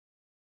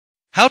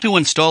How to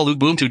install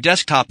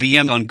Ubuntu-Desktop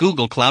VM on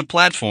Google Cloud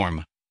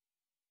Platform.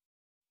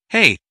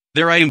 Hey,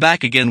 there I am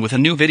back again with a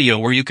new video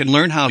where you can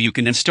learn how you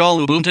can install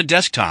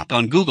Ubuntu-Desktop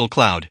on Google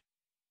Cloud.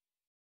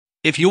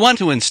 If you want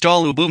to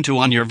install Ubuntu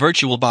on your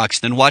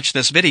VirtualBox, then watch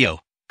this video.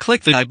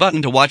 Click the I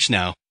button to watch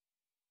now.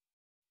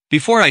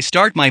 Before I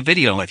start my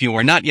video, if you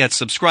are not yet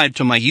subscribed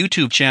to my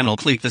YouTube channel,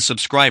 click the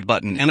subscribe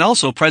button and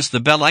also press the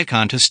bell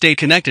icon to stay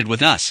connected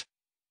with us.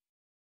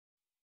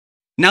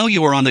 Now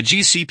you are on the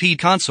GCP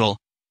console.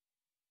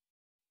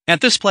 At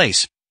this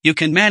place, you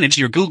can manage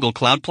your Google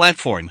Cloud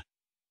Platform.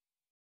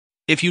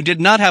 If you did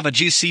not have a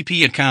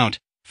GCP account,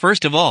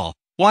 first of all,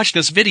 watch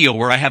this video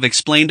where I have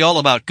explained all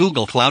about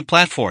Google Cloud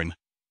Platform.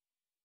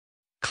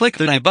 Click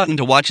the I button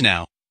to watch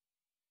now.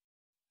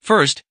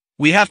 First,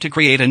 we have to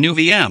create a new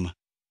VM.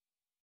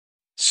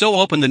 So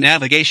open the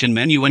navigation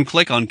menu and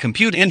click on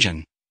Compute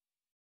Engine.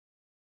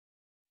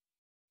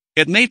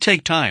 It may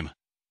take time.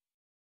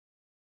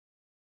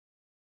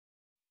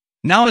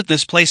 Now at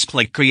this place,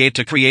 click Create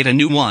to create a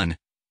new one.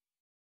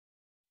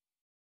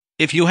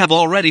 If you have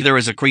already, there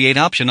is a Create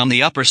option on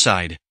the upper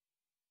side.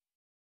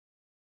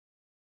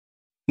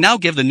 Now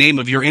give the name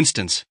of your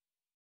instance.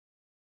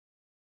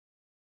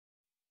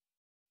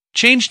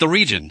 Change the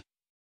region.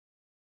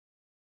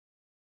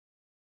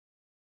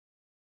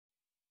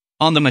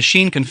 On the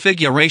machine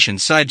configuration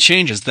side,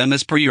 changes them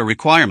as per your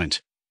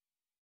requirement.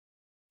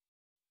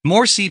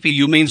 More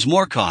CPU means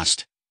more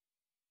cost.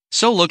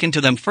 So look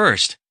into them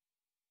first.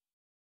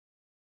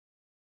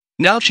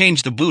 Now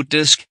change the boot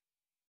disk.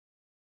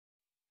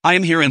 I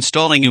am here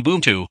installing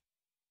Ubuntu.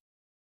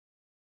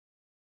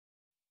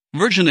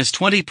 Version is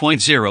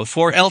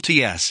 20.04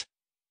 LTS.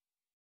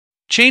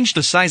 Change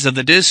the size of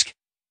the disk.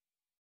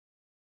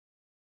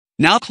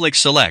 Now click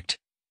Select.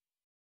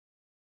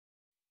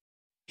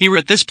 Here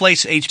at this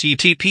place,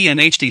 HTTP and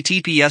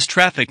HTTPS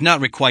traffic not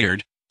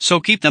required,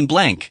 so keep them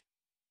blank.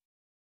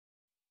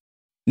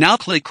 Now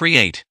click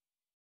Create.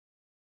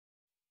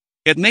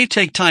 It may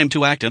take time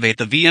to activate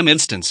the VM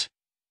instance.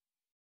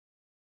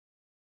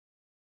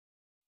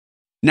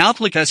 Now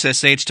click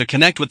SSH to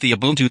connect with the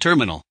Ubuntu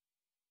terminal.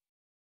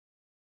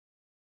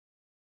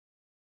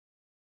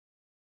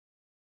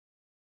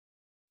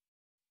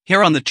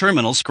 Here on the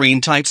terminal screen,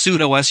 type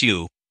sudo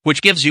su,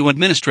 which gives you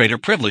administrator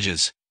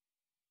privileges.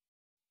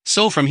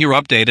 So from here,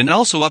 update and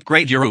also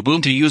upgrade your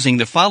Ubuntu using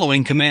the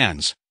following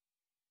commands.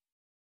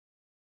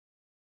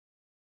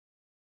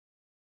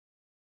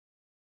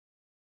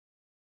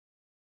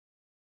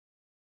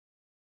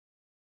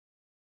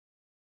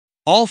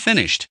 All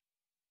finished.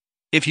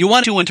 If you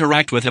want to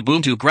interact with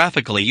Ubuntu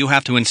graphically, you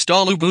have to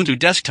install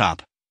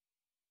Ubuntu-Desktop.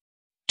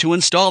 To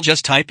install,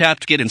 just type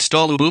apt-get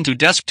install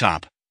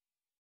Ubuntu-Desktop.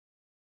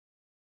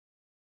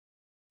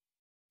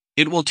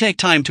 It will take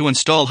time to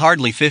install,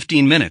 hardly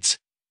 15 minutes.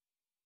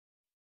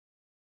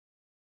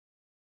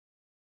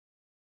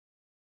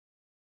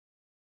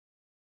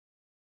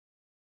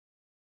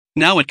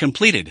 Now it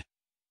completed.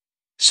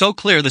 So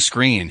clear the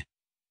screen.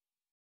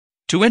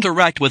 To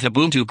interact with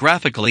Ubuntu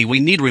graphically, we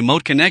need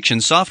remote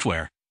connection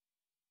software.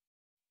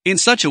 In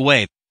such a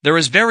way, there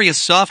is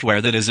various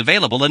software that is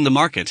available in the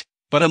market,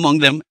 but among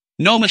them,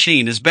 no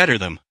machine is better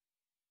than.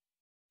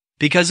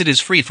 Because it is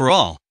free for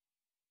all.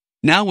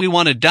 Now we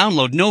want to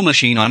download No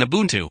Machine on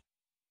Ubuntu.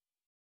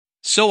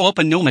 So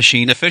open No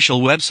Machine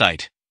official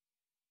website.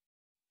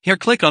 Here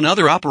click on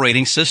Other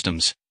Operating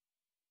Systems.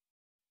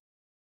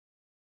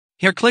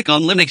 Here click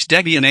on Linux,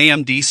 Debian,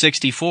 AMD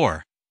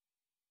 64.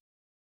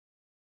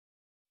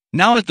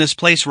 Now at this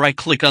place, right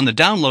click on the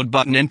download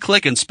button and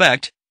click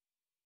Inspect.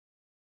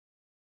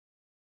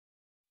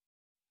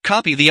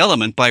 Copy the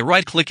element by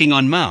right-clicking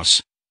on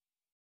mouse.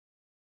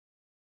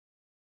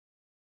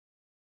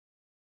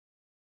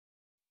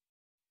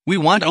 We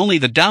want only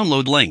the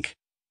download link.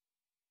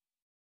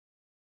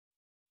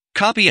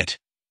 Copy it.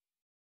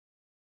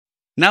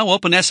 Now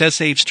open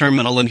SSH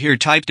terminal and here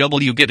type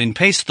wget and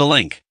paste the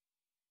link.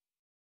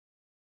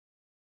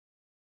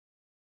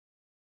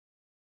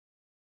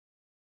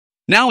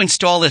 Now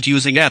install it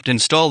using apt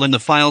install in the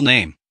file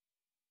name.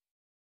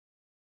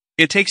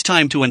 It takes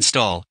time to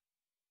install.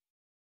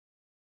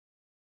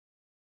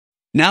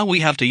 Now we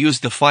have to use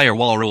the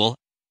firewall rule.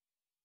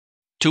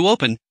 To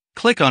open,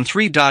 click on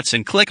three dots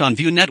and click on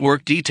View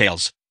Network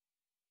Details.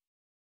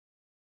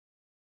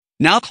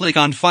 Now click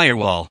on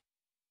Firewall.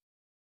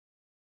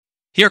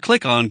 Here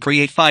click on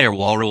Create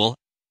Firewall Rule.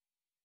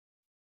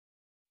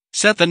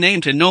 Set the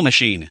name to No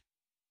Machine.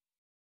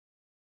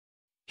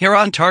 Here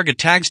on Target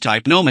Tags,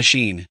 type No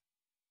Machine.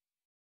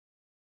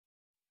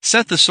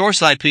 Set the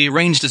source IP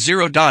range to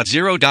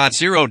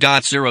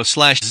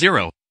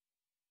 0.0.0.0/0.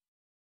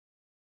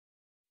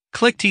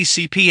 Click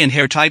TCP and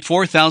here type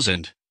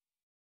 4000.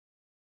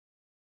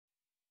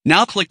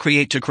 Now click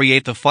Create to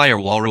create the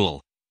firewall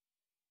rule.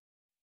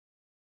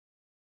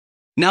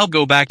 Now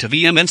go back to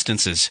VM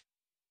instances.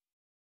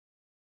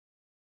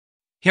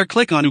 Here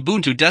click on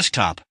Ubuntu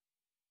Desktop.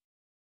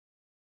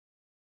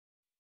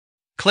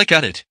 Click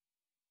Edit.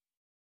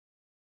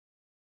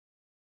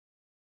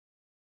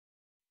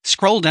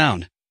 Scroll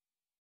down.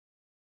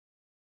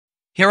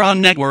 Here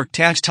on Network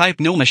Tags, type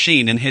no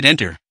machine and hit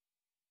enter.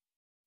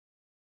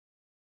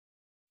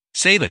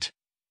 Save it.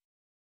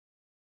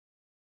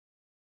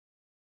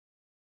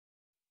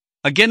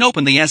 Again,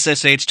 open the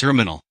SSH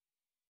terminal.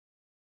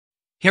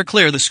 Here,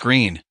 clear the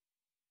screen.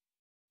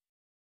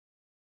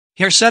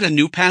 Here, set a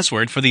new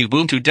password for the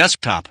Ubuntu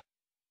desktop.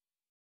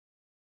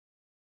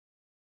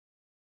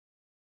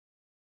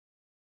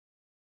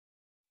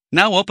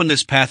 Now open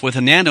this path with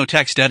a nano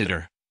text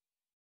editor.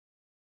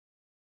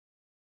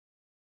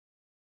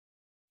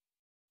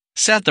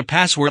 Set the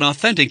password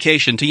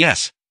authentication to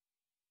yes.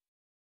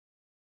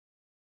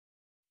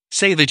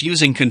 Save it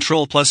using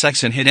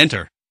Ctrl+X and hit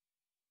enter.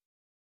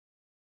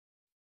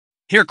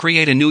 Here,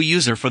 create a new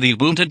user for the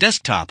Ubuntu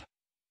desktop.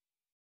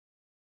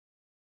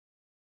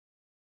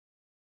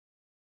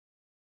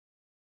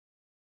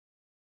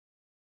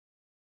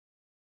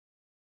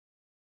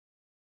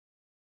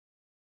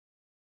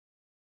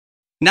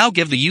 Now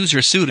give the user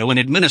sudo and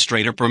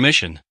administrator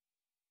permission.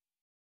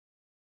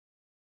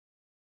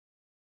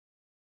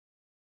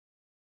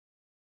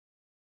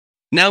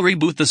 Now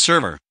reboot the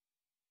server.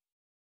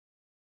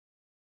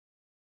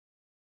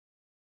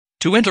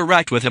 To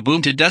interact with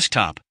Ubuntu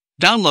Desktop,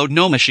 download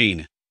No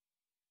Machine.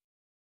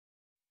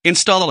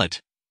 Install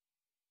it.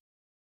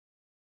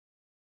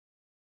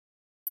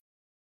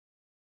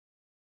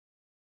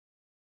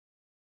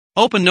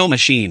 Open No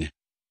Machine.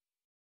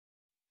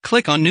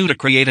 Click on New to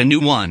create a new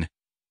one.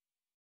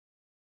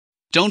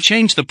 Don't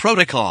change the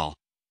protocol.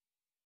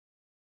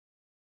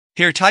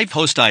 Here, type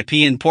host IP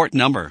and port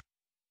number.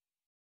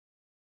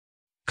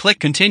 Click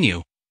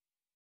Continue.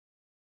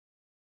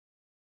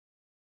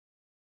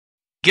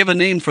 Give a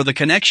name for the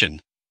connection.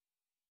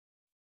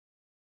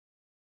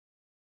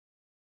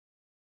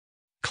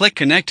 Click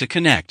Connect to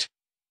connect.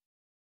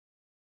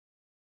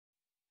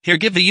 Here,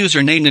 give the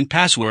username and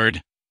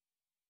password.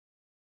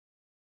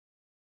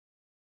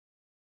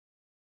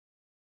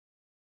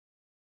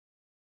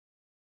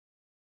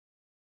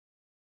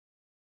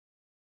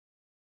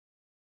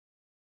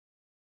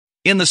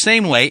 In the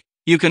same way,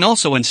 you can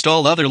also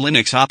install other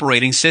Linux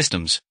operating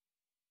systems.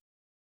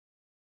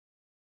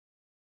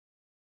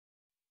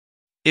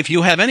 If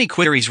you have any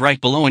queries,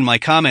 write below in my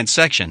comment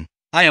section.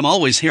 I am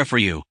always here for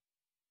you.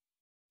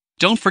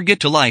 Don't forget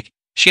to like,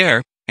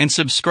 share, and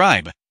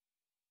subscribe.